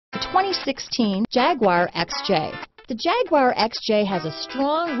2016 Jaguar XJ. The Jaguar XJ has a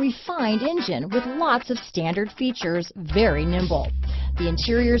strong, refined engine with lots of standard features, very nimble. The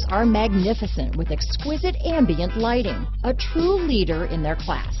interiors are magnificent with exquisite ambient lighting, a true leader in their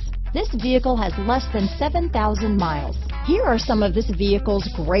class. This vehicle has less than 7,000 miles. Here are some of this vehicle's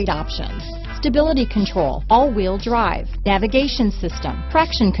great options: stability control, all-wheel drive, navigation system,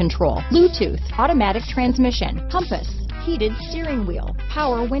 traction control, Bluetooth, automatic transmission, compass, heated steering wheel,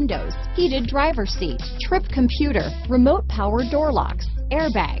 power windows, heated driver's seat, trip computer, remote power door locks,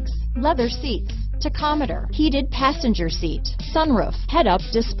 airbags, leather seats, tachometer, heated passenger seat, sunroof, head-up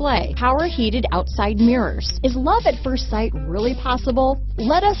display, power heated outside mirrors. Is love at first sight really possible?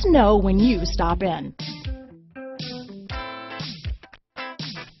 Let us know when you stop in.